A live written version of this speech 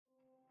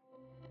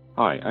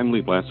Hi, I'm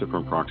Lee Blanchett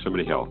from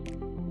Proximity Health.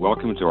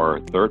 Welcome to our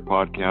third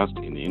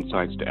podcast in the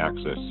Insights to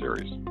Access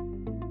series.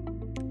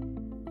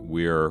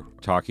 We're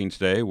talking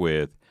today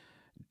with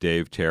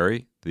Dave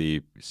Terry,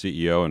 the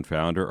CEO and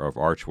founder of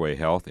Archway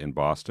Health in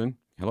Boston.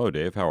 Hello,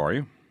 Dave. How are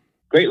you?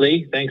 Great,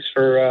 Lee. Thanks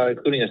for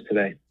including us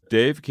today.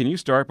 Dave, can you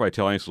start by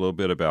telling us a little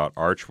bit about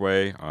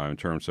Archway in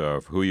terms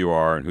of who you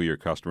are and who your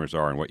customers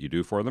are and what you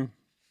do for them?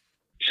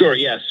 Sure,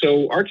 yeah.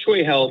 So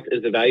Archway Health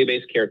is a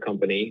value-based care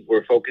company.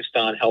 We're focused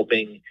on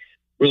helping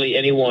really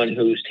anyone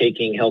who's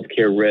taking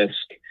healthcare risk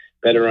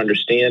better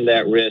understand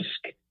that risk,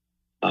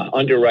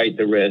 underwrite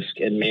the risk,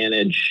 and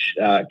manage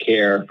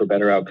care for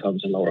better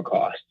outcomes and lower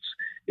costs.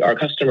 Our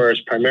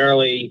customers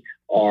primarily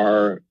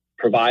are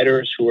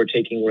providers who are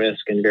taking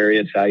risk in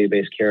various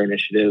value-based care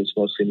initiatives,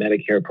 mostly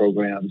Medicare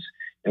programs,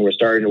 and we're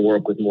starting to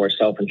work with more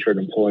self-insured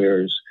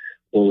employers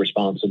who are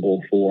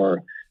responsible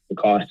for the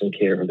cost and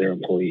care of their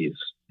employees.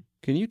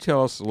 Can you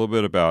tell us a little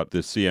bit about the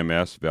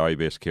CMS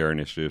value-based care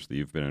initiatives that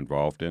you've been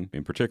involved in?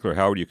 In particular,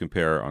 how would you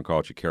compare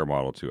oncology care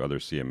model to other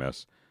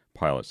CMS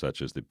pilots,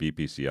 such as the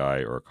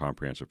BPCI or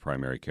comprehensive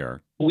primary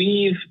care?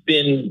 We've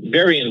been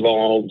very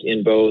involved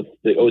in both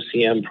the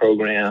OCM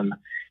program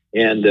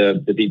and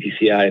the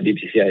BPCI and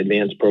BPCI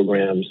Advanced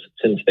programs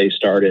since they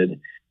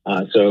started.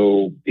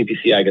 So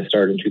BPCI got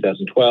started in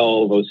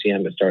 2012,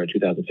 OCM got started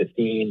in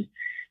 2015.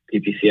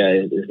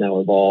 BPCI is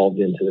now evolved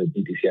into the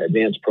BPCI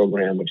Advanced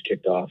program, which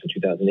kicked off in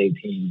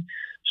 2018.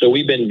 So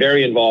we've been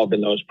very involved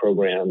in those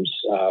programs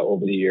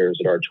over the years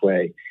at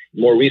Archway.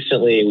 More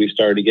recently, we've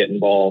started to get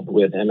involved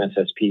with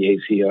MSSP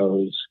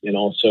ACOs and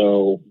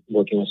also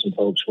working with some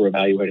folks who are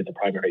evaluating the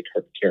Primary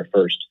Care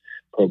First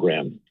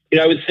program.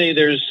 I would say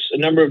there's a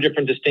number of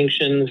different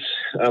distinctions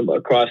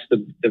across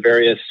the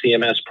various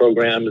CMS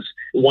programs.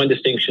 One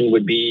distinction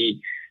would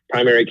be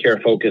primary care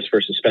focus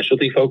versus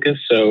specialty focus.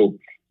 So,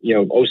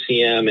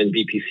 OCM and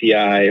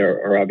BPCI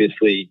are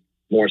obviously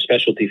more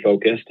specialty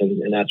focused,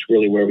 and that's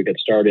really where we get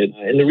started.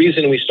 And the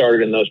reason we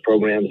started in those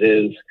programs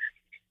is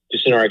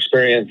just in our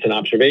experience and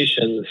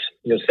observations,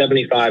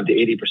 75 to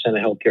 80% of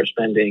healthcare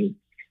spending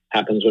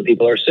happens when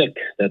people are sick.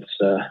 That's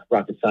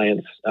rocket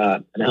science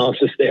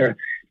analysis there.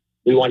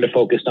 We wanted to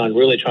focus on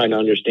really trying to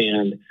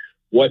understand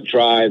what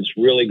drives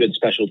really good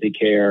specialty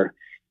care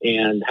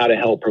and how to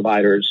help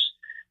providers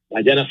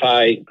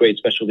identify great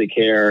specialty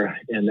care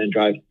and then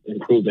drive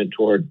improvement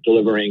toward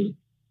delivering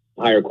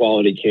higher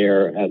quality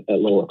care at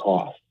lower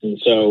cost. And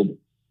so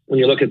when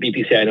you look at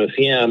BPCI and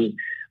OCM,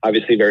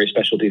 obviously very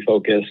specialty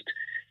focused.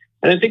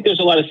 And I think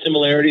there's a lot of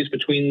similarities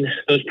between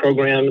those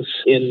programs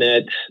in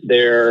that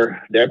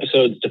they're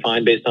episodes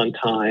defined based on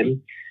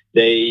time.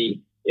 They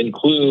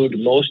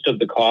include most of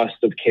the cost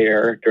of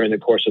care during the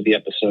course of the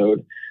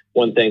episode.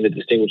 One thing that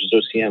distinguishes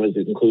OCM is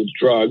it includes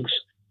drugs,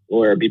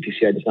 where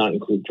BPCI does not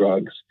include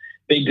drugs.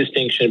 Big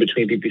distinction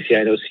between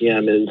BPCI and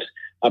OCM is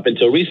up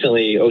until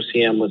recently,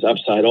 OCM was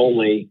upside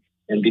only,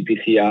 and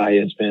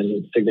BPCI has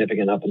been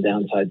significant up and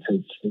downside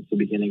since the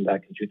beginning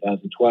back in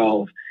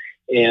 2012.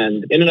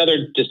 And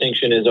another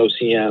distinction is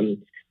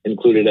OCM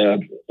included a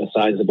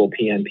sizable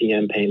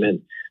PNPM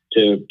payment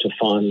to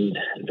fund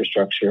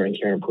infrastructure and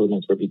care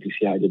improvements where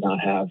BPCI did not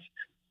have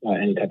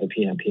any type of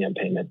PNPM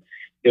payment.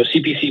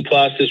 CPC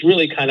Plus is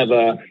really kind of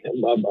a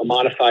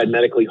modified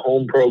medically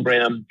home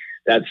program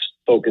that's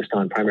focused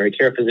on primary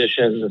care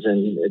physicians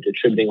and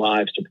attributing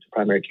lives to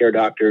primary care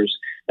doctors.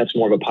 That's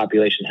more of a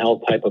population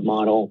health type of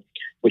model,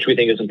 which we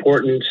think is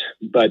important,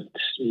 but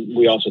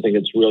we also think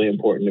it's really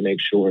important to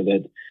make sure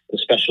that the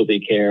specialty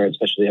care and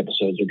specialty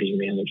episodes are being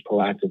managed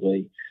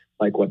proactively,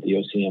 like what the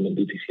OCM and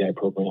BPCI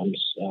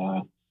programs,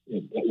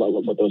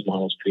 what those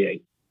models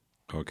create.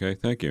 Okay,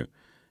 thank you.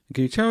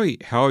 Can you tell me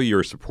how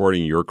you're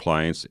supporting your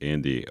clients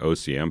in the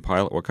OCM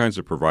pilot? What kinds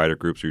of provider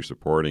groups are you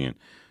supporting,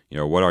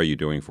 and what are you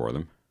doing for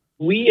them?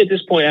 We, at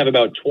this point, have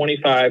about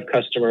 25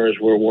 customers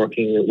we're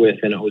working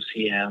with in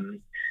OCM.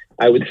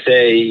 I would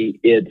say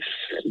it's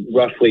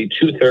roughly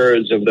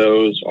 2/3 of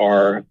those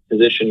are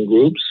physician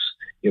groups,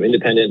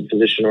 independent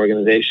physician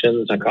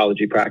organizations,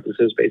 oncology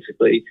practices,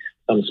 basically,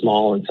 some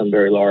small and some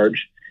very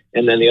large.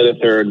 And then the other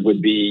third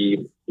would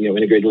be,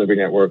 integrated delivery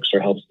networks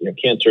or health,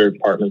 cancer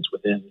departments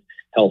within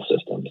health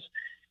systems.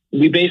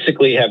 We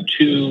basically have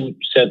two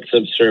sets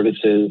of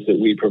services that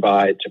we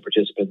provide to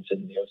participants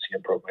in the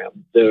OCM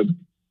program.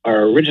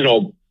 Our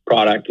original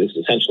product is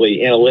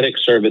essentially analytic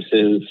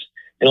services,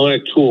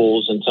 analytic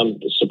tools, and some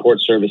support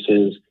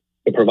services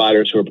to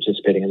providers who are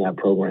participating in that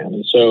program.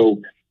 And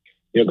so,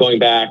 going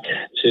back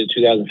to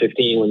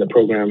 2015 when the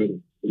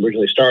program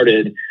originally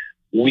started,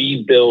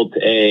 we built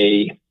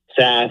a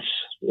SaaS,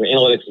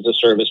 analytics as a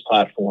service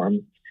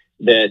platform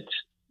that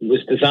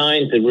was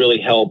designed to really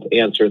help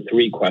answer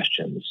three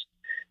questions.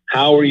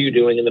 How are you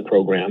doing in the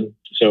program?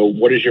 So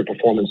what does your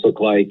performance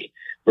look like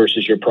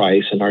versus your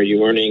price? And are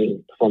you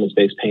earning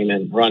performance-based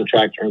payment? We're on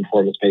track to earn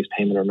performance-based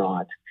payment or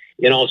not?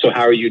 And also,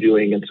 how are you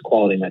doing against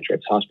quality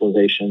metrics,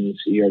 hospitalizations,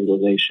 ER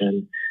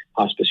utilization,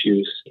 hospice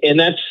use? And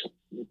that's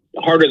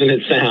harder than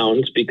it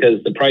sounds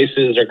because the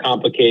prices are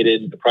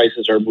complicated. The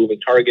prices are a moving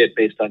target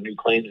based on new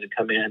claims that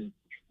come in.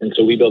 And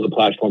so we build a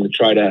platform to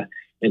try to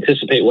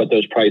anticipate what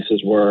those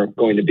prices were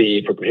going to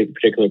be for a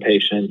particular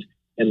patient,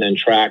 and then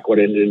track what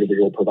an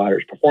individual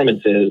provider's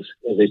performance is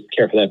as they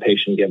care for that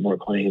patient and get more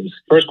claims.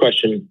 First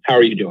question, how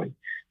are you doing?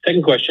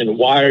 Second question,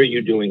 why are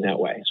you doing that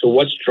way? So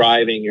what's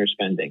driving your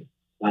spending?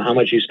 How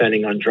much are you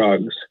spending on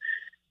drugs?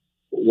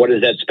 What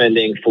is that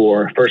spending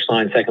for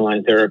first-line,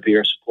 second-line therapy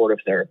or supportive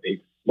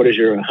therapy? How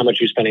much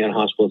are you spending on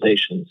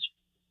hospitalizations?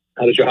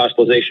 How does your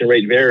hospitalization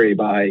rate vary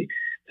by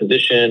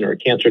physician or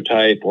cancer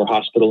type or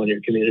hospital in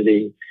your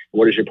community?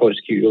 What does your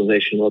post-acute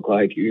utilization look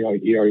like, ER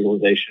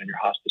utilization, your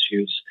hospice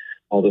use,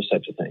 all those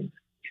types of things.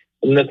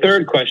 And the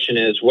third question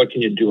is, what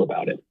can you do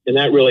about it? And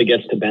that really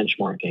gets to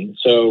benchmarking.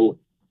 So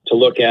to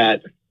look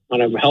at,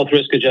 on a health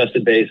risk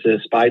adjusted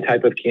basis, by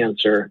type of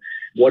cancer,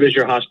 what is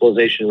your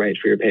hospitalization rate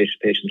for your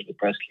patients with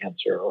breast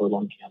cancer or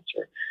lung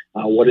cancer?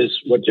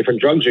 What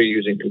different drugs are you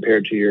using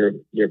compared to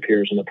your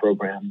peers in the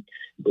program?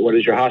 What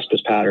does your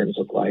hospice patterns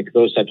look like?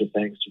 Those types of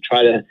things to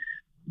try to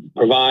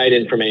provide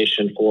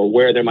information for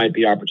where there might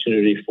be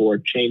opportunity for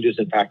changes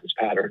in practice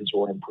patterns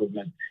or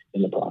improvement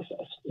in the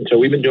process. And so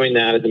we've been doing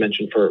that, as I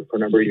mentioned, for a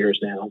number of years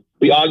now.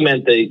 We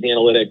augment the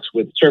analytics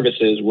with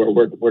services where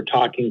we're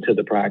talking to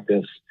the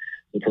practice,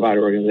 the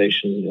provider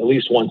organization, at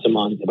least once a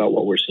month about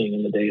what we're seeing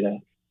in the data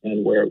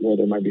and where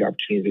there might be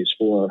opportunities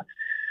for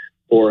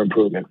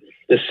improvement.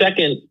 The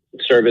second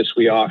service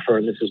we offer,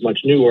 and this is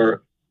much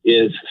newer,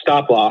 is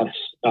stop loss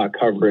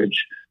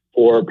coverage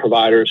for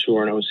providers who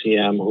are an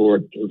OCM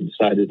who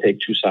decide to take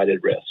two-sided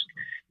risk.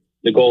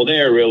 The goal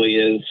there really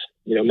is,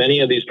 many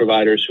of these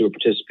providers who have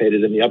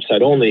participated in the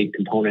upside-only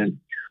component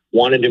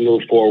wanted to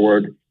move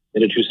forward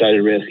in a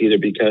two-sided risk, either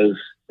because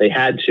they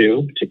had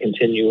to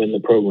continue in the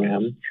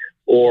program,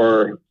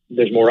 or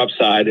there's more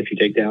upside if you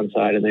take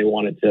downside and they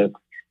wanted to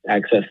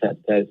access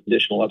that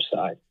additional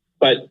upside.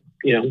 But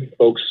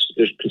folks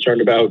are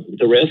concerned about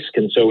the risk.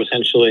 And so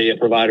essentially a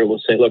provider will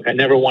say, look, I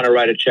never want to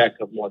write a check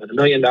of more than $1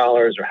 million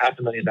or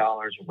 $500,000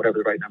 or whatever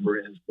the right number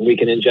is. We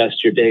can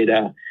ingest your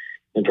data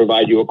and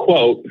provide you a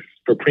quote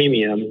for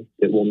premium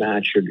that will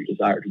match your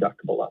desired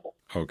deductible level.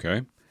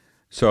 Okay.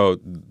 So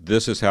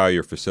this is how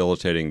you're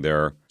facilitating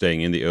their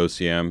staying in the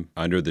OCM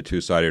under the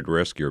two-sided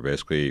risk. You're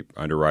basically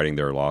underwriting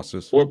their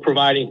losses. We're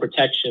providing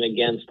protection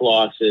against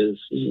losses,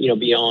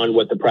 beyond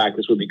what the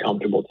practice would be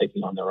comfortable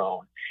taking on their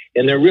own.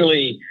 And there are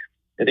really,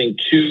 I think,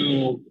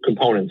 two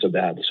components of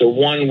that. So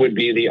one would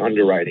be the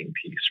underwriting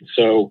piece.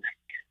 So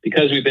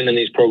because we've been in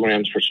these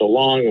programs for so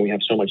long and we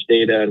have so much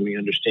data and we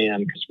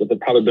understand what the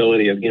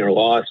probability of gain or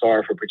loss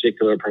are for a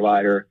particular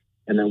provider,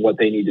 and then what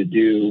they need to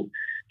do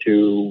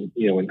to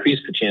increase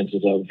the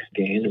chances of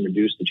gain and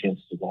reduce the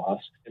chances of loss.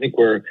 I think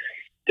we're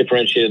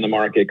differentiated in the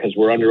market because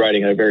we're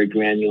underwriting at a very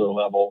granular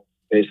level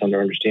based on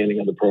their understanding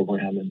of the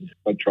program and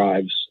what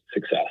drives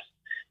success.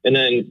 And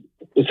then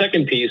the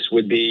second piece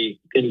would be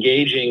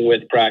engaging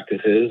with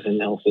practices and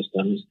health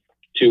systems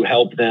to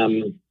help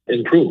them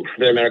improve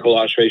their medical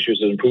loss ratios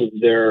and improve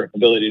their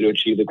ability to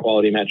achieve the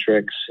quality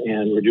metrics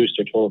and reduce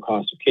their total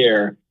cost of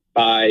care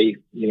by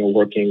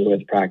working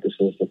with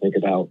practices to think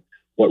about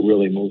what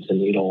really moves the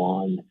needle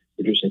on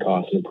reducing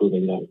costs and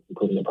improving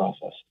the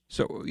process.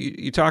 So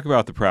you talk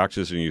about the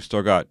practices, and you've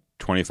still got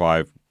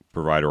 25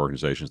 provider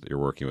organizations that you're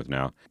working with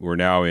now. We're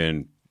now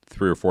in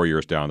 3 or 4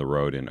 years down the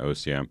road in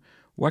OCM.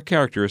 What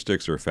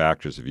characteristics or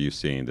factors have you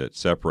seen that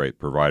separate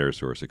providers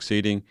who are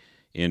succeeding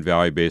in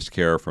value-based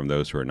care from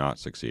those who are not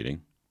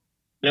succeeding?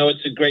 No,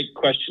 it's a great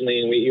question,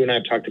 Lee, and you and I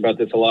have talked about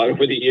this a lot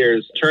over the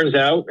years. Turns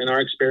out, in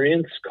our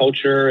experience,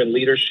 culture and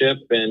leadership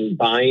and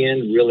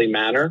buy-in really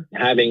matter.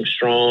 Having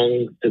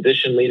strong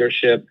physician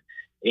leadership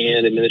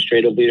and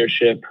administrative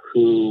leadership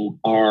who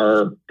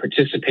are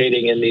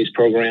participating in these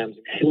programs.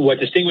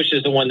 What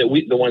distinguishes the ones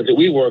that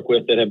we work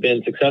with that have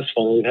been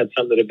successful, and we've had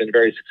some that have been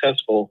very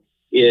successful,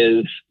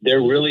 is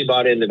they're really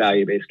bought into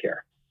value-based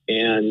care.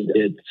 And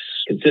it's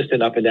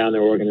consistent up and down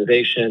their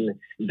organization.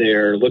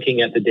 They're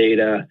looking at the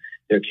data.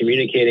 They're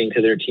communicating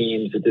to their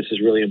teams that this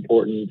is really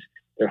important.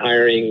 They're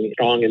hiring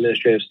strong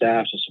administrative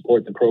staff to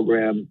support the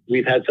program.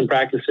 We've had some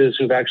practices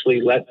who've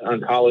actually let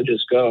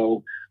oncologists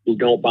go who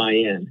don't buy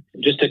in.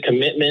 Just a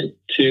commitment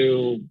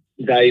to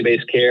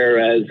value-based care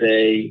as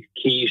a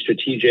key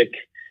strategic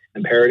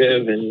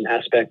imperative and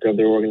aspect of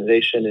their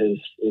organization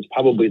is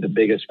probably the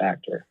biggest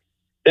factor.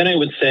 Then I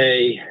would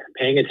say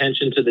paying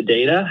attention to the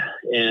data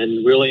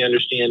and really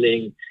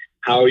understanding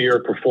how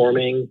you're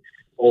performing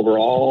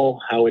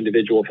overall, how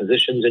individual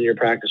physicians in your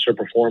practice are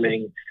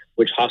performing,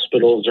 which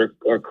hospitals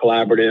are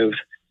collaborative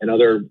and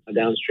other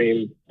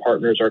downstream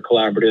partners are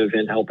collaborative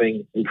in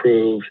helping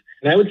improve.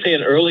 And I would say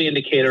an early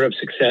indicator of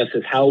success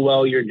is how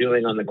well you're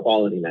doing on the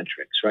quality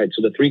metrics, right?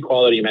 So the 3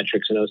 quality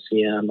metrics in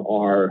OCM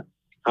are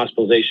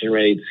hospitalization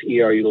rates,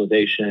 ER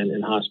utilization,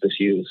 and hospice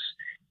use.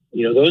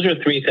 Those are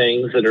 3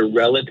 things that are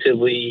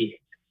relatively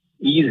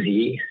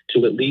easy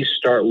to at least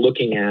start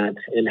looking at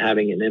and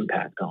having an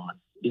impact on.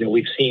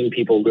 We've seen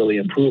people really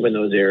improve in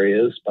those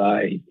areas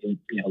by,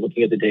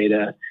 looking at the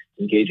data,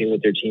 engaging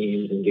with their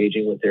teams,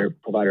 engaging with their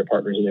provider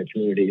partners in their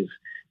communities.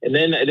 And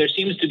then there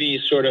seems to be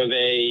sort of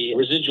a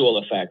residual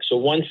effect. So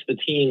once the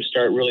teams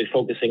start really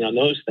focusing on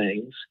those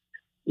things,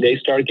 they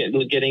start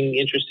getting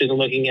interested in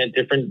looking at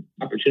different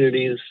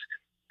opportunities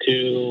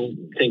to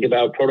think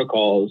about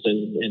protocols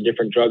and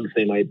different drugs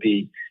they might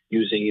be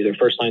using, either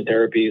first-line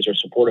therapies or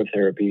supportive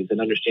therapies, and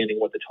understanding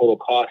what the total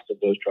cost of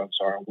those drugs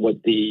are,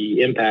 what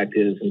the impact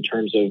is in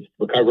terms of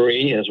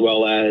recovery, as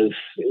well as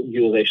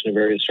utilization of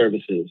various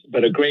services.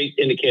 But a great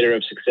indicator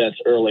of success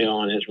early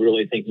on is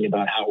really thinking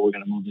about how we're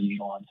going to move the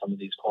needle on some of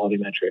these quality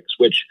metrics,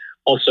 which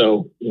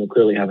also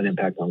clearly have an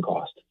impact on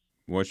cost.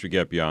 Once we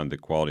get beyond the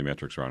quality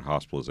metrics around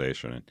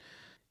hospitalization,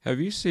 have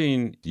you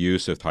seen the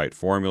use of tight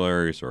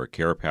formularies or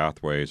care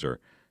pathways or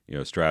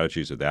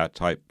strategies of that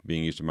type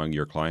being used among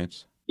your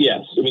clients?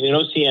 Yes. I mean, in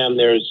OCM,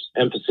 there's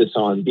emphasis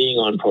on being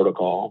on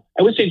protocol.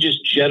 I would say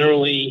just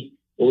generally,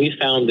 when we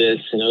found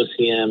this in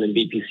OCM and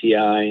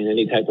BPCI and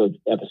any type of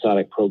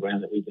episodic program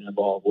that we've been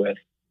involved with,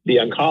 the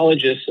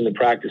oncologists and the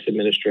practice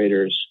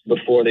administrators,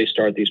 before they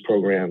start these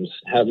programs,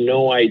 have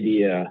no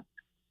idea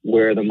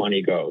where the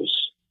money goes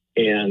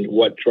and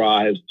what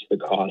drives the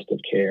cost of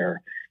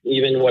care,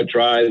 even what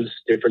drives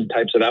different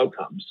types of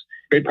outcomes.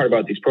 The great part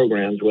about these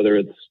programs, whether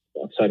it's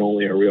upside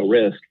only or real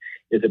risk,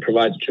 is it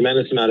provides a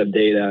tremendous amount of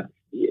data.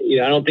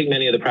 I don't think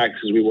many of the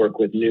practices we work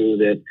with knew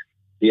that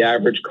the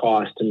average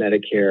cost to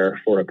Medicare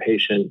for a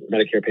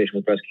Medicare patient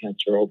with breast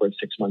cancer over a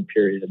 6-month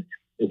period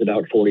is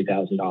about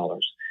 $40,000,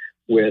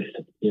 with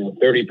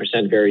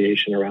 30%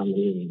 variation around the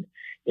mean.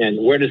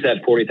 And where does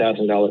that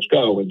 $40,000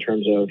 go in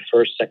terms of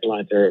first,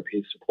 second-line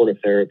therapies,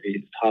 supportive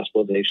therapies,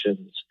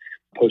 hospitalizations,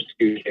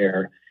 post-acute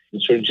care,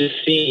 and sort of just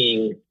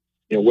seeing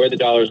where the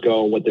dollars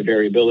go and what the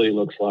variability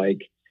looks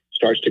like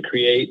starts to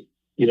create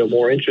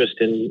more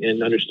interest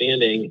in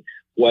understanding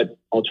what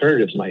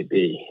alternatives might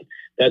be.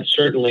 That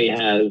certainly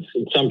has,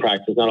 in some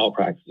practices, not all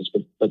practices,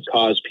 but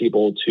caused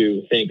people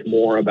to think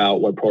more about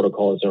what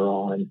protocols they're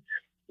on,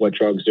 what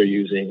drugs they're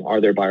using,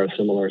 are there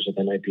biosimilars that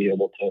they might be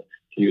able to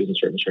use in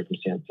certain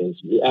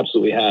circumstances. It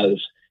absolutely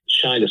has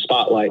shined a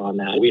spotlight on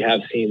that. We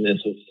have seen this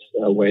as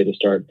a way to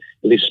start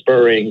at least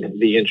spurring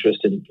the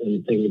interest in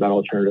thinking about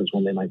alternatives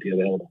when they might be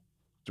available.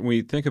 When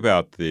we think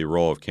about the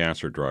role of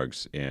cancer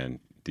drugs in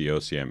the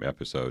OCM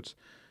episodes,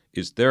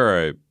 is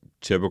there a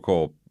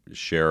typical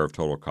share of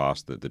total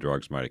cost that the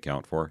drugs might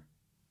account for?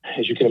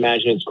 As you can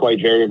imagine, it's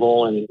quite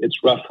variable, and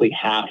it's roughly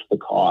half the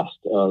cost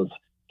of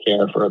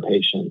care for a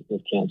patient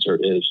with cancer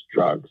is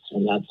drugs.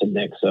 And that's a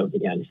mix of,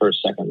 again,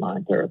 first, second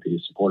line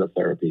therapies, supportive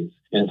therapies.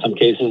 And in some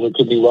cases, it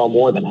could be well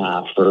more than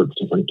half for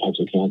different types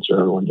of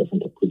cancer when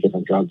different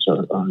drugs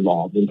are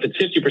involved. And if it's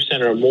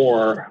 50% or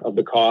more of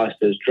the cost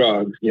is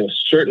drugs,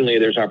 certainly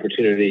there's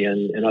opportunity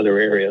in other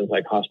areas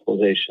like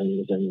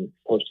hospitalizations and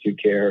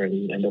post-acute care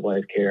and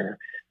end-of-life care.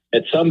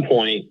 At some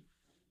point,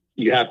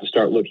 you have to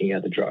start looking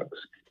at the drugs.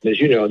 As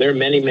you know, there are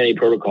many, many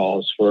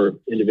protocols for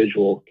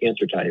individual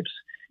cancer types.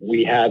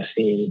 We have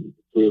seen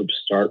groups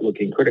start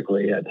looking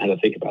critically at how to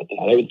think about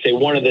that. I would say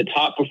one of the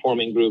top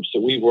performing groups that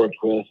we've worked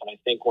with, and I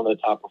think one of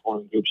the top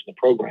performing groups in the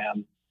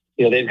program,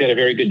 they've got a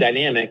very good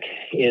dynamic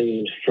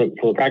from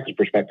a practice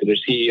perspective. Their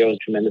CEO has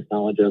tremendous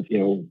knowledge of,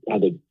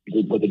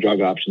 what the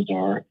drug options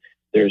are.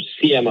 Their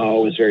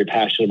CMO is very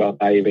passionate about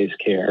value-based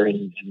care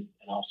and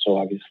also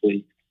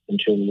obviously in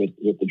tune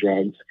with the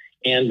drugs.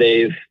 And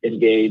they've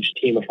engaged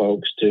a team of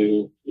folks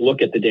to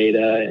look at the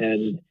data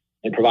and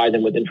provide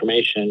them with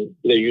information.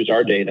 They use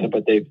our data,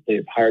 but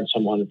they've hired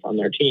someone from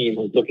their team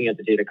who's looking at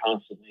the data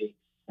constantly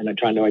and are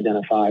trying to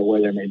identify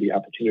where there may be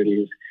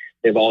opportunities.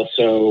 They've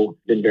also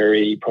been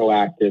very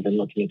proactive in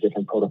looking at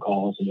different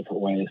protocols and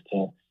different ways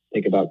to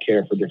think about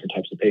care for different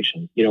types of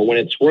patients. When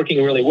it's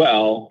working really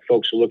well,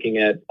 folks are looking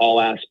at all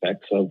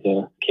aspects of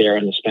the care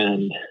and the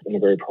spend in a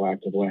very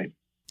proactive way.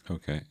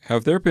 Okay.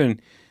 Have there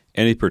been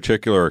any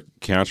particular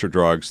cancer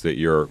drugs that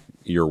your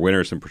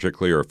winners in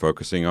particular are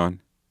focusing on?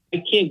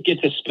 I can't get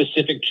to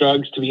specific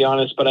drugs, to be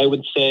honest, but I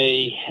would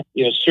say,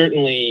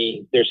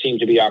 certainly there seem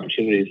to be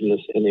opportunities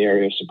in the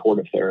area of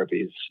supportive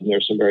therapies. And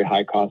there's some very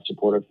high-cost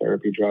supportive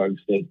therapy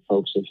drugs that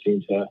folks have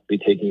seemed to be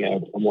taking a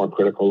more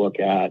critical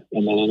look at.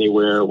 And then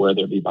anywhere where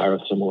there'd be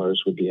biosimilars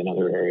would be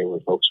another area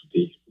where folks would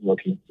be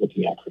looking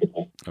at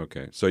critically.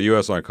 Okay. So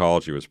US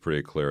Oncology was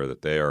pretty clear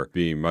that they are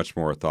being much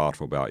more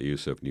thoughtful about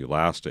use of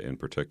Neulasta in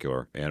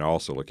particular, and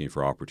also looking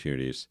for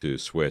opportunities to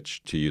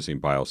switch to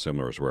using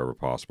biosimilars wherever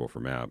possible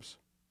for MABs.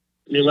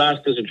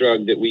 Neulasta is a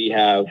drug that we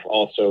have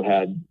also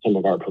had some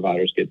of our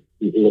providers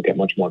look at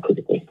much more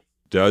critically.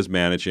 Does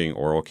managing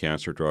oral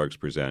cancer drugs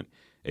present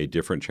a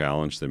different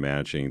challenge than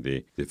managing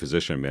the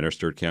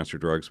physician-administered cancer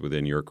drugs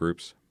within your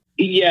groups?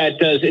 Yeah, it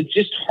does. It's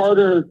just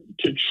harder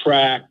to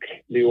track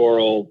the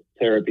oral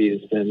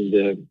therapies than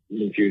the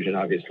infusion,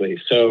 obviously.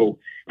 So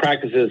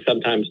practices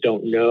sometimes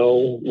don't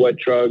know what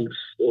drugs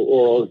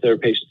orals their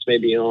patients may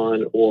be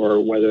on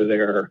or whether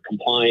they're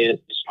compliant,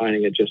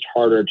 finding it just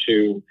harder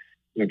to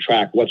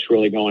track what's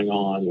really going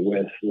on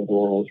with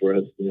orals,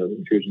 whereas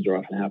infusions are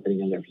often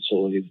happening in their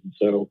facilities, and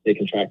so they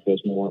can track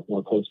those more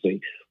closely.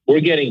 We're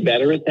getting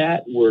better at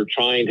that. We're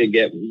trying to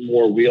get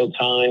more real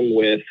time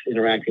with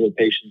interacting with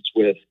patients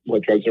with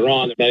what drugs are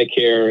on.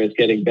 Medicare is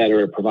getting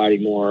better at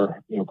providing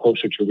more,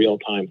 closer to real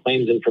time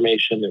claims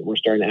information that we're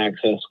starting to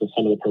access with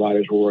some of the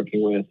providers we're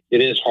working with.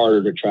 It is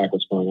harder to track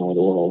what's going on with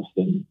orals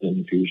than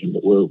infusion,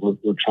 but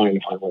we're trying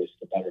to find ways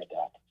to get better at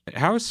that.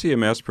 How is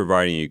CMS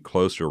providing you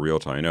closer to real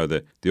time? I know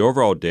that the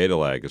overall data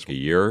lag is a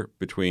year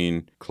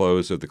between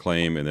close of the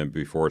claim and then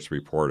before it's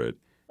reported.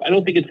 I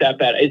don't think it's that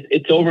bad.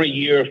 It's over a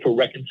year for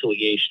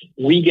reconciliation.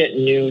 We get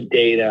new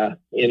data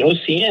in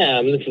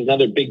OCM. This is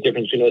another big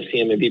difference between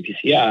OCM and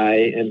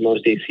BPCI and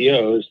most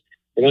ACOs.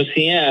 In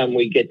OCM,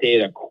 we get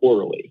data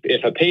quarterly.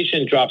 If a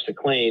patient drops a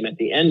claim at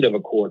the end of a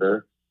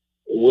quarter,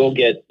 we'll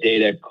get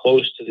data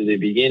close to the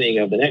beginning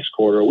of the next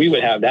quarter. We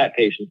would have that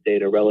patient's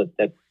data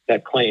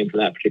that claim from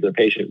that particular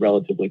patient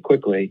relatively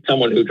quickly.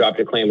 Someone who dropped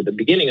a claim at the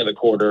beginning of the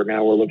quarter,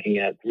 now we're looking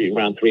at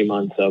around 3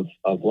 months of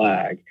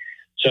lag.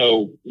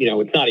 So,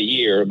 it's not a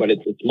year, but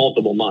it's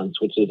multiple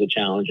months, which is a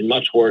challenge and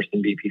much worse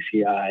than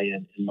BPCI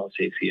and most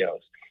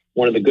ACOs.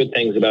 One of the good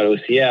things about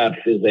OCF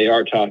is they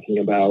are talking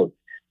about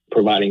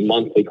providing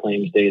monthly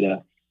claims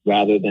data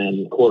rather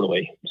than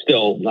quarterly.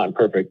 Still not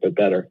perfect, but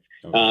better.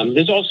 Okay.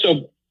 There's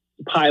also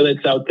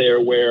pilots out there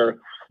where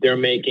they're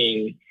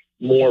making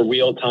more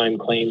real-time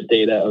claims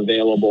data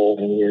available,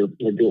 and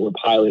we're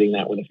piloting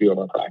that with a few of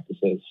our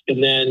practices.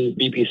 And then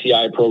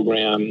BPCI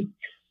program,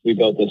 we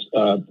built this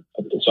a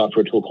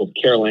software tool called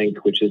CareLink,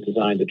 which is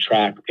designed to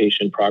track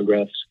patient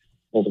progress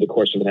over the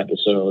course of an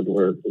episode.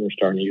 We're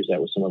starting to use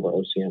that with some of our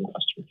OCM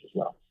customers as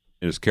well.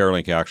 Does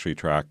CareLink actually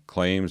track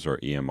claims or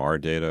EMR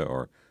data,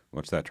 or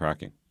what's that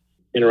tracking?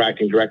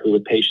 Interacting directly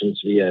with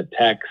patients via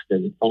text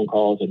and phone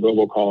calls and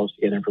robocalls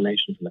to get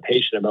information from the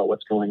patient about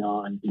what's going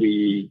on.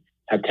 We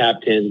have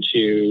tapped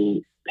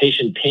into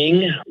Patient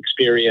Ping.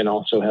 Experian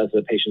also has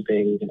a Patient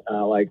Ping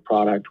like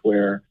product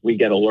where we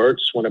get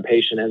alerts when a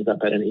patient ends up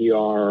at an ER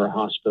or a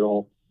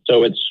hospital.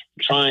 So it's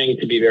trying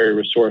to be very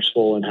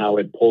resourceful in how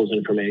it pulls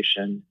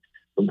information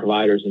from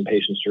providers and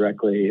patients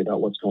directly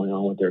about what's going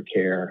on with their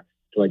care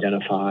to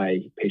identify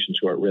patients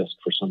who are at risk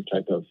for some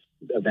type of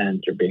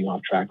event or being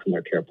off track from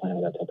their care plan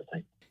or that type of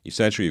thing.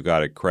 Essentially, you've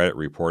got a credit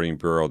reporting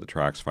bureau that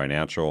tracks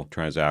financial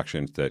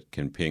transactions that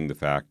can ping the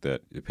fact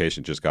that the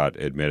patient just got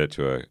admitted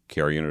to a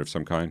care unit of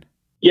some kind?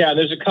 Yeah,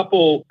 there's a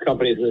couple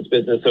companies in this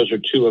business. Those are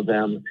two of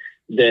them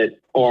that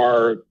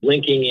are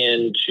linking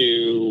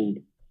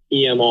into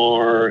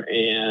EMR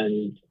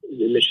and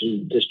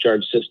admission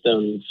discharge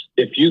systems.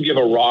 If you give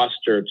a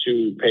roster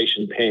to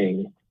Patient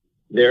Ping,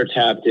 they're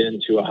tapped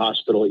into a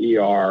hospital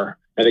ER,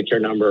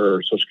 Medicare number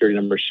or Social Security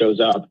number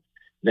shows up,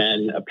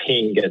 then a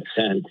ping gets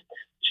sent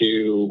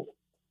to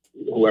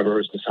whoever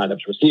is decided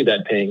to receive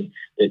that ping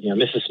that,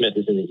 Mrs. Smith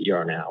is in the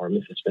ER now, or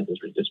Mrs. Smith has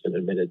just been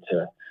admitted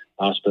to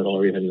hospital,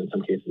 or even in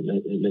some cases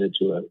admitted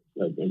to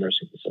a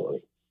nursing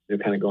facility. They're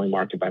kind of going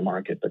market by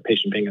market, but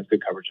Patient Ping has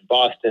good coverage in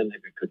Boston,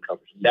 they've got good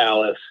coverage in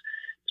Dallas.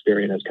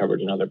 Experian has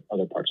coverage in other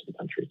parts of the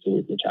country.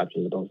 So we're tapped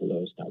into both of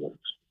those networks.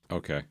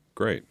 Okay,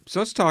 great. So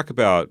let's talk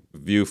about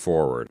View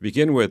Forward. To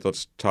begin with,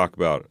 let's talk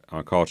about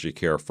Oncology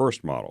Care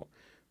First model.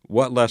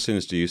 What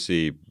lessons do you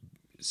see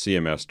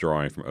CMS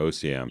drawing from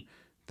OCM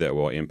that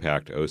will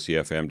impact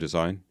OCFM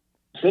design?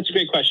 So that's a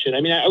great question.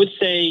 I would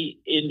say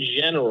in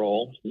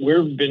general,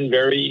 we've been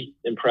very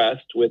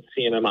impressed with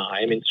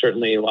CMMI.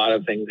 Certainly a lot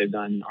of things they've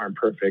done aren't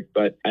perfect,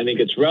 but I think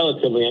it's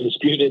relatively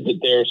undisputed that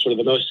they're sort of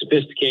the most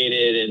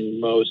sophisticated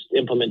and most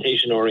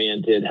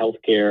implementation-oriented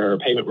healthcare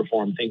payment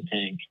reform think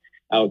tank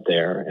out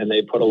there. And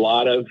they put a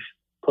lot of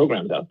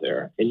programs out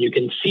there. And you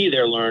can see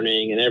their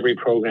learning in every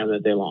program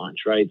that they launch,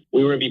 right?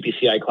 We were in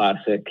BPCI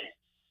Classic.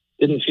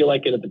 Didn't feel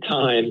like it at the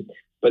time,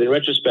 but in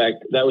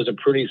retrospect, that was a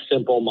pretty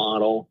simple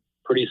model,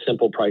 pretty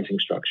simple pricing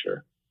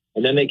structure.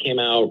 And then they came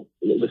out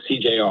with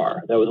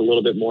CJR. That was a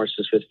little bit more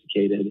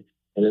sophisticated.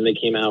 And then they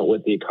came out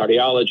with the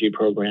cardiology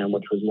program,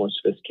 which was more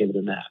sophisticated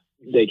than that.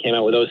 They came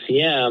out with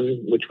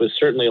OCM, which was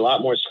certainly a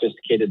lot more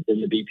sophisticated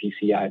than the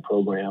BPCI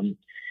program.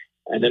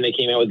 And then they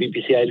came out with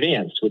BPCI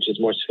Advanced, which is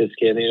more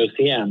sophisticated than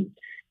OCM.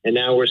 And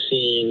now we're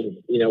seeing,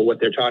 what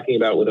they're talking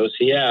about with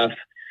OCF,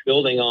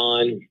 building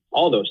on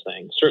all those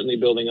things, certainly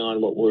building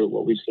on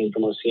what we've seen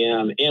from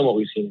OCM and what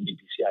we've seen in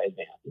BPCI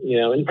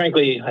Advanced. And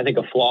frankly, I think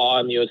a flaw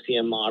in the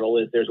OCM model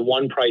is there's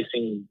one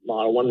pricing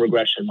model, one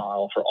regression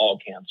model for all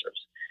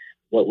cancers.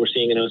 What we're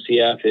seeing in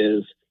OCF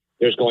is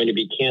there's going to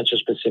be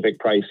cancer-specific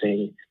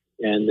pricing,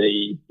 and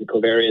the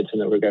covariates in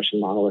the regression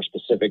model are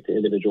specific to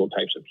individual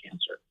types of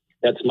cancer.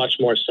 That's much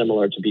more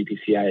similar to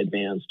BPCI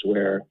Advanced,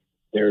 where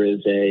there is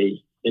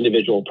a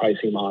individual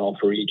pricing model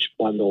for each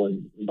bundle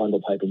and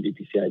bundle type in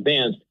BPCI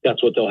Advanced.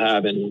 That's what they'll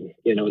have in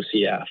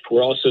OCF.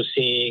 We're also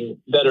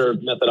seeing better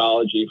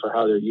methodology for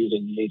how they're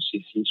using the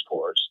HCC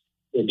scores.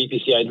 In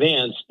BPCI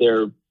Advanced,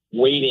 they're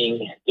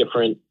weighting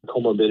different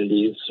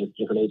comorbidities,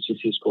 different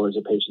HCC scores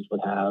that patients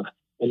would have,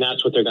 and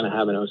that's what they're going to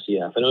have in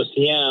OCF. In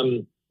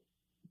OCM,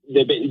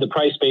 the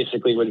price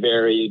basically would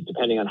vary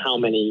depending on how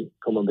many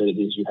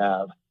comorbidities you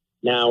have.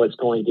 Now it's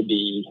going to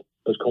be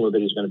those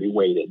comorbidities are going to be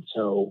weighted.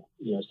 So,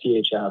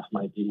 CHF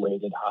might be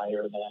weighted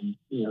higher than,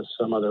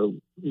 some other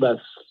less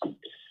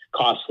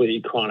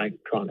costly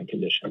chronic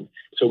condition.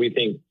 So we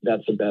think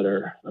that's a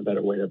better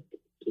way to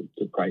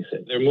price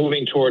it. They're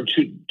moving toward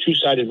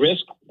two-sided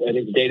risk. I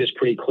think the data is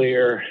pretty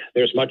clear.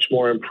 There's much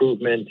more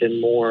improvement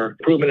in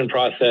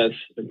process,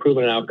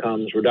 improvement in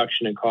outcomes,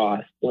 reduction in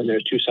cost when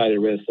there's two-sided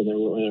risk than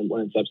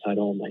when it's upside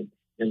only.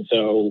 And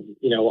so,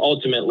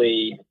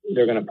 ultimately,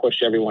 they're going to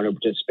push everyone who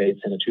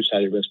participates in a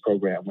two-sided risk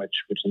program, which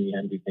in the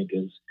end we think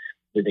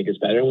is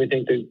better. And we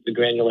think the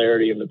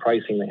granularity of the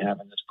pricing they have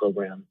in this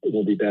program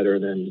will be better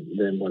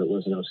than what it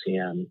was in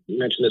OCM. You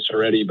mentioned this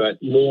already, but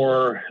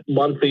more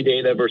monthly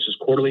data versus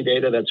quarterly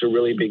data, that's a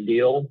really big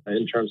deal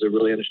in terms of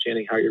really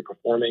understanding how you're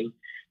performing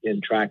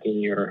and tracking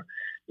your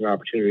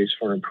opportunities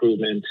for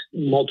improvement.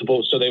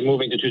 So they're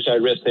moving to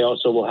two-sided risk. They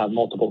also will have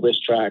multiple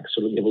risk tracks,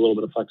 so we give a little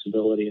bit of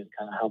flexibility in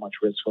kind of how much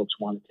risk folks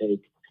want to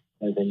take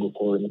as they move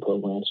forward in the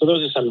program. So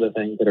those are some of the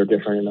things that are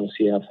different in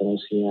OCF and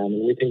OCM,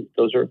 and we think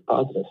those are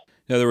positive.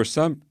 Now, there was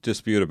some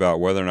dispute about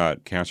whether or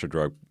not cancer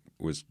drug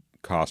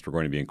costs were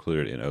going to be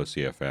included in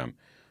OCFM.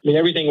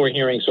 Everything we're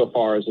hearing so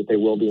far is that they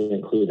will be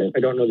included.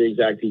 I don't know the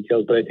exact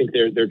details, but I think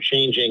they're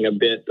changing a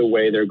bit the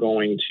way they're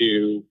going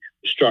to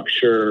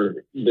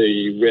structure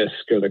the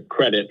risk or the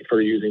credit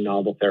for using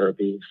novel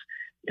therapies.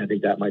 I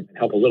think that might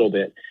help a little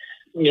bit.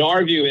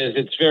 Our view is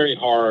it's very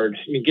hard.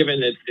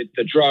 Given that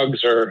the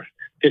drugs are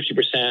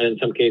 50%, in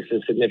some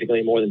cases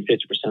significantly more than 50%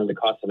 of the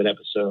cost of an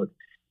episode,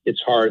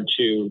 it's hard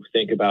to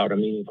think about a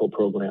meaningful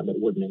program that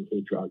wouldn't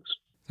include drugs.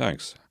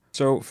 Thanks.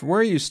 So from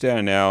where you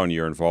stand now and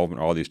your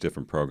involvement in all these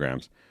different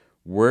programs,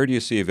 where do you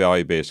see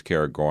value-based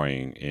care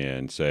going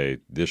in, say,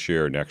 this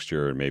year, next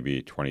year, and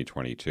maybe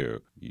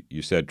 2022?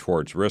 You said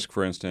towards risk,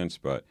 for instance,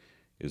 but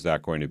is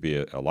that going to be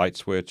a light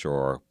switch,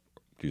 or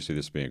do you see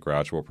this being a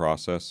gradual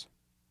process?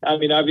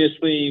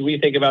 Obviously, we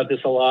think about this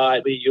a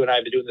lot. You and I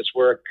have been doing this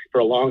work for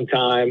a long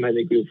time. I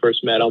think we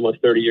first met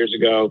almost 30 years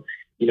ago.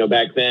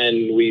 Back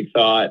then, we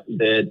thought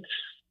that,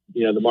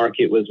 the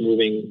market was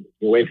moving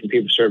away from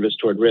fee-for-service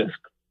toward risk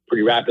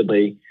pretty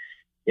rapidly.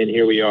 And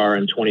here we are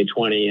in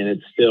 2020, and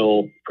it's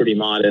still pretty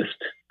modest.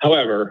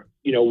 However,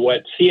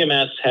 what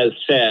CMS has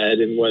said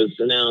and was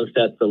announced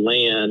at the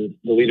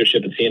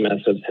leadership at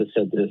CMS has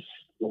said this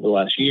over the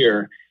last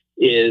year,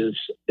 is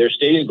their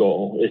stated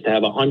goal is to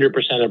have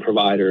 100% of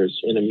providers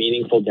in a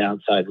meaningful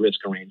downside risk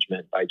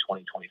arrangement by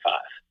 2025.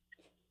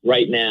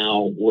 Right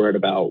now, we're at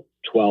about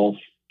 12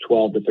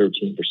 to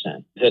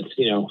 13%. That's,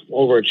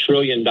 over $1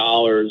 trillion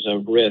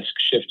of risk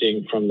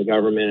shifting from the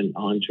government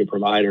onto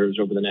providers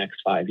over the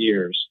next 5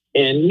 years.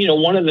 And,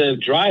 one of the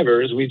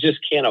drivers, we just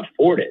can't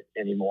afford it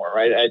anymore,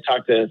 right? I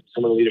talked to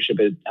some of the leadership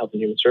at Health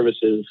and Human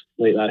Services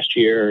late last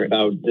year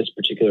about this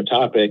particular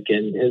topic.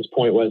 And his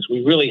point was,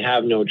 we really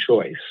have no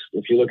choice.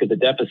 If you look at the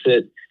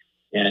deficit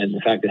and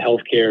the fact that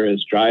healthcare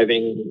is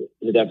driving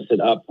the deficit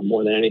up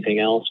more than anything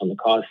else on the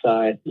cost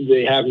side,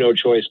 they have no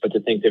choice but to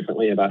think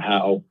differently about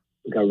how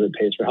the government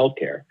pays for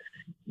healthcare.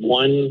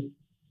 One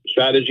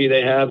strategy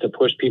they have to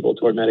push people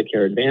toward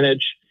Medicare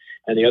Advantage,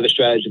 and the other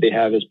strategy they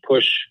have is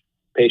push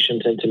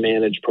patients into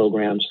managed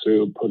programs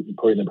through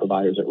putting the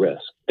providers at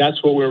risk.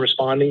 That's what we're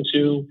responding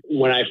to.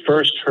 When I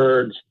first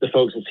heard the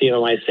folks at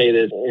CMMI say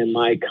this, and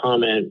my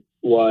comment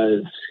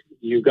was,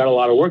 you've got a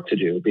lot of work to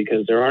do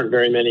because there aren't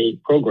very many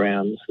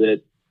programs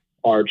that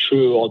are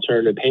true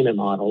alternative payment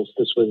models.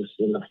 This was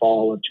in the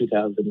fall of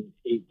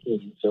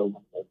 2018, so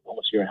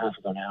almost a year and a half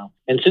ago now.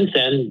 And since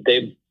then,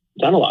 they've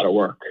done a lot of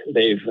work.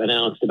 They've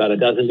announced about a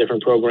dozen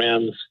different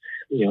programs,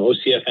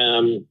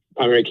 OCFM,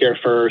 Primary Care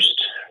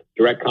First,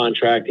 direct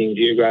contracting,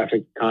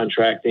 geographic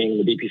contracting,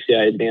 the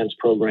BPCI Advanced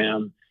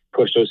program,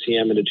 pushed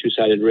OCM into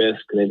two-sided risk.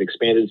 They've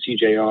expanded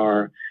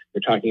CJR.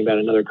 They're talking about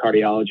another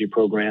cardiology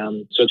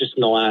program. So just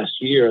in the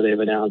last year, they've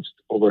announced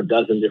over a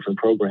dozen different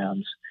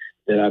programs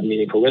that have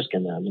meaningful risk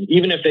in them. And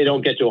even if they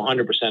don't get to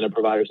 100% of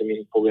providers in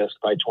meaningful risk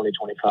by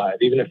 2025,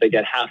 even if they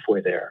get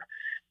halfway there,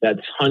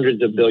 that's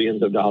hundreds of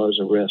billions of dollars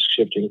of risk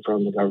shifting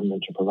from the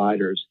government to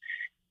providers.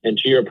 And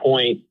to your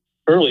point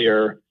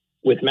earlier,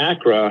 with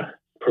MACRA,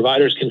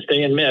 providers can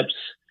stay in MIPS,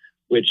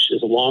 which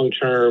is a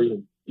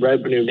long-term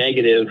revenue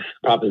negative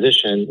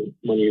proposition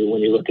when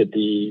you look at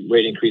the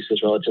rate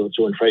increases relative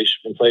to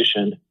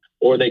inflation,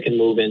 or they can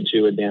move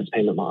into advanced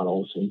payment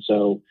models. And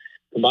so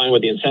combined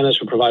with the incentives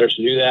for providers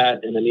to do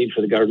that and the need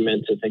for the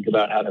government to think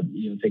about how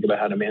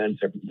to manage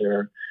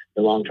their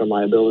long-term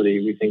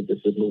liability, we think this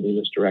is moving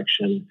this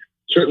direction,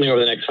 certainly over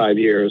the next 5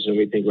 years, and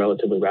we think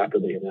relatively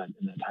rapidly in that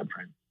time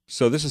frame.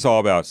 So this is all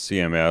about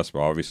CMS, but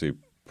obviously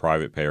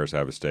private payers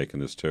have a stake in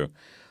this too.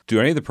 Do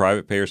any of the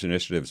private payers'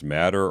 initiatives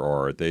matter,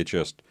 or are they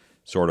just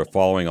sort of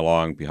following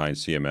along behind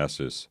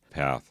CMS's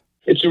path?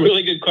 It's a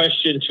really good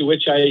question to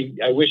which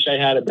I wish I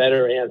had a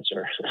better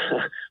answer.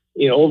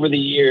 Over the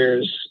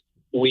years,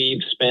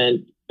 we've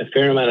spent a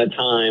fair amount of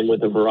time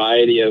with a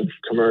variety of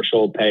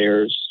commercial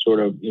payers, sort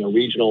of,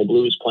 regional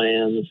Blues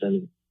plans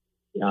and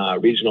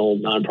regional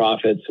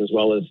nonprofits, as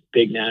well as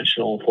big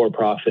national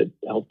for-profit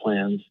health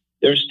plans.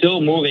 they're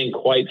still moving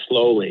quite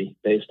slowly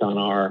based on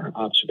our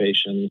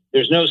observations.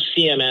 There's no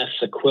CMS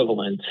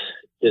equivalent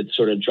that's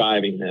sort of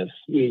driving this.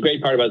 The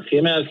great part about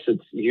CMS,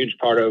 it's a huge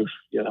part of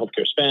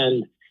healthcare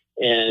spend.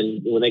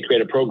 And when they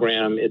create a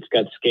program, it's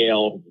got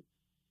scale.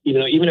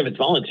 Even if it's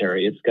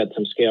voluntary, it's got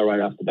some scale right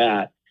off the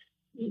bat.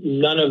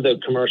 None of the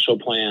commercial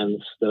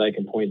plans that I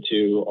can point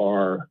to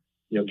are,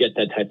 get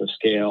that type of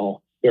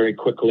scale very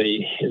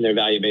quickly in their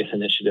value-based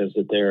initiatives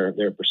that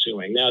they're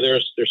pursuing. Now,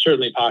 there's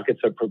certainly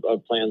pockets of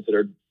plans that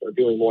are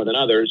doing more than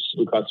others.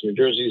 Blue Cross New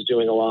Jersey is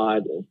doing a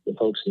lot. The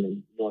folks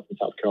in North and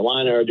South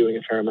Carolina are doing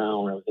a fair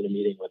amount. I was in a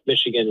meeting with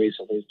Michigan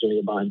recently, is doing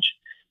a bunch.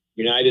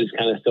 United is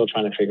kind of still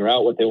trying to figure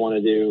out what they want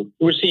to do.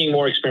 We're seeing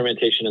more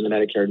experimentation in the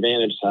Medicare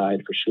Advantage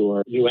side for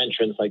sure. New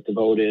entrants like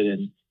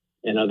Devoted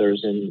and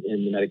others in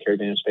the Medicare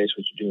Advantage space,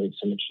 which are doing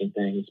some interesting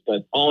things.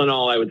 But all in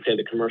all, I would say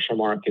the commercial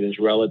market is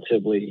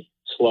relatively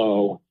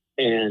slow.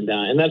 And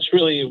that's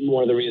really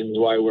one of the reasons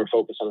why we're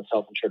focused on the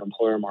self-insured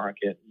employer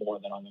market more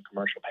than on the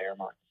commercial payer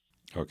market.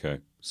 Okay.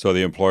 So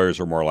the employers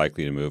are more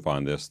likely to move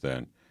on this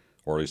then,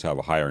 or at least have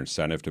a higher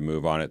incentive to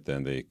move on it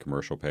than the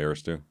commercial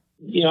payers do?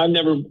 I'm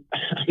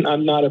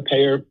not a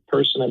payer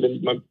person. I've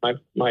been,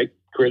 my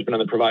career's been on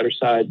the provider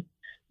side,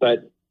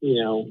 but,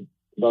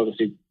 I've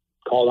obviously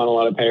called on a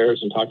lot of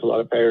payers and talked to a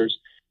lot of payers.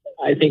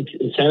 I think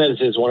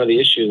incentives is one of the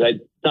issues.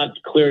 It's not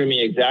clear to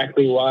me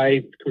exactly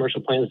why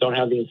commercial plans don't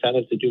have the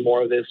incentive to do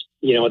more of this.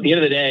 At the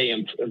end of the day,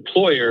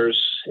 employers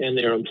and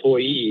their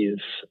employees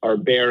are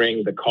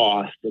bearing the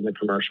cost in the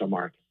commercial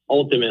market.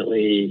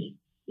 Ultimately,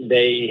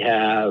 they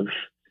have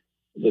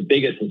the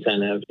biggest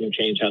incentive to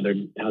change how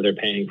they're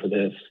paying for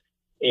this.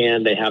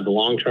 And they have the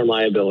long-term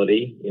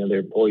liability. Their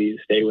employees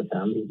stay with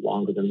them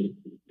longer than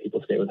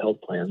people stay with health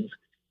plans.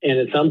 And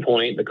at some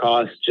point, the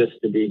cost just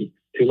to be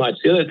too much.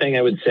 The other thing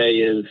I would say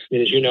is,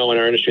 as in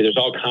our industry, there's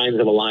all kinds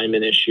of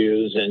alignment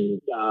issues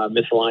and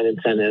misaligned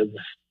incentives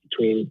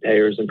between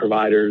payers and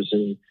providers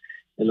and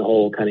the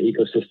whole kind of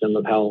ecosystem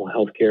of how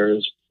healthcare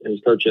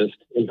is purchased.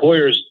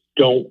 Employers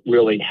don't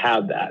really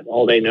have that.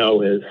 All they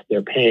know is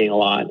they're paying a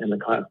lot and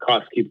the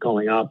costs keep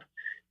going up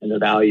and the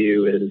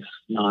value is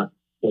not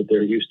what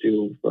they're used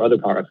to for other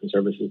products and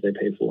services they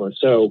pay for.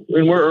 So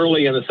we're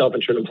early in the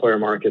self-insured employer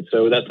market,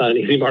 so that's not an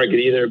easy market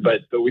either,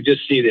 but we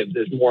just see that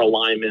there's more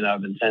alignment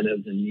of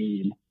incentives and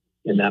need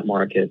in that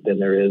market than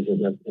there is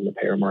in the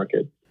payer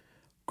market.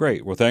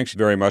 Great. Well, thanks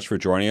very much for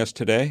joining us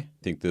today.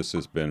 I think this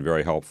has been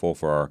very helpful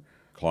for our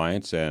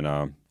clients, and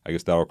I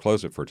guess that'll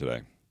close it for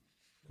today.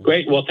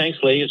 Great. Well, thanks,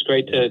 Lee. It's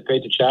great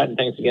to chat, and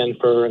thanks again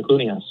for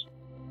including us.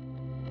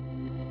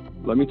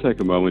 Let me take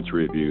a moment to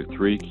review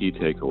 3 key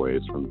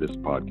takeaways from this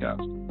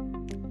podcast.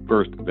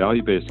 First,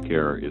 value-based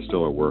care is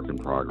still a work in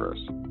progress.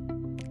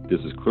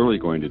 This is clearly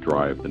going to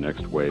drive the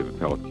next wave of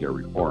healthcare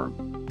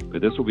reform,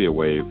 but this will be a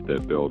wave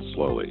that builds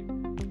slowly.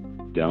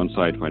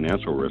 Downside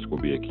financial risk will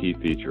be a key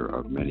feature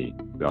of many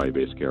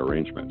value-based care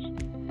arrangements.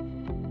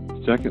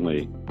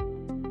 Secondly,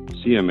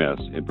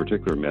 CMS, in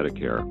particular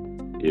Medicare,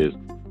 is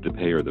the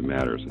payer that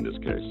matters in this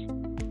case.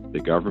 The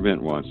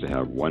government wants to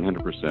have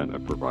 100%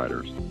 of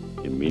providers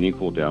in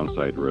meaningful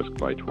downside risk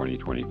by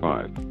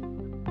 2025.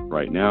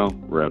 Right now,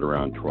 we're at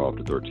around 12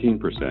 to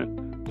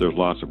 13%. There's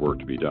lots of work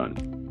to be done.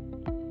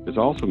 This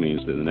also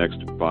means that in the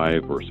next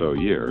 5 or so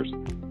years,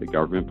 the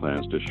government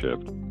plans to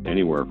shift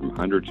anywhere from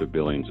hundreds of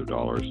billions of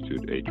dollars to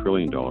 $1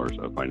 trillion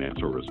of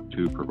financial risk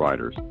to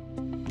providers.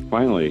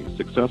 Finally,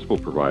 successful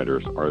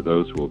providers are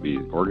those who will be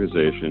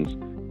organizations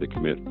that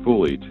commit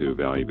fully to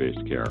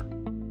value-based care.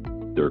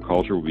 Their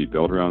culture will be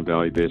built around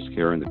value-based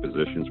care, and the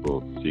physicians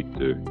will seek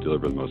to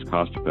deliver the most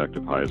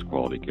cost-effective, highest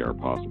quality care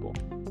possible.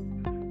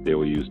 They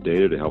will use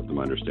data to help them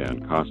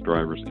understand cost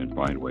drivers and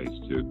find ways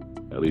to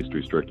at least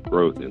restrict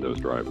growth in those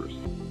drivers.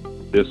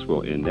 This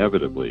will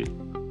inevitably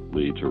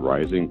lead to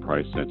rising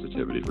price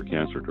sensitivity for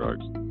cancer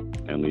drugs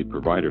and lead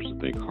providers to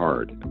think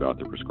hard about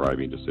their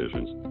prescribing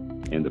decisions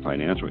and the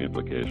financial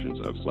implications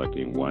of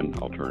selecting one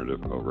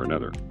alternative over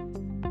another.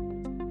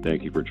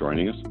 Thank you for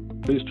joining us.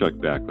 Please check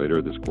back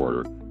later this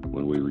quarter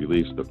when we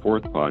release the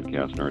 4th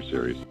podcast in our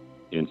series,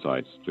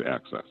 Insights to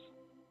Access.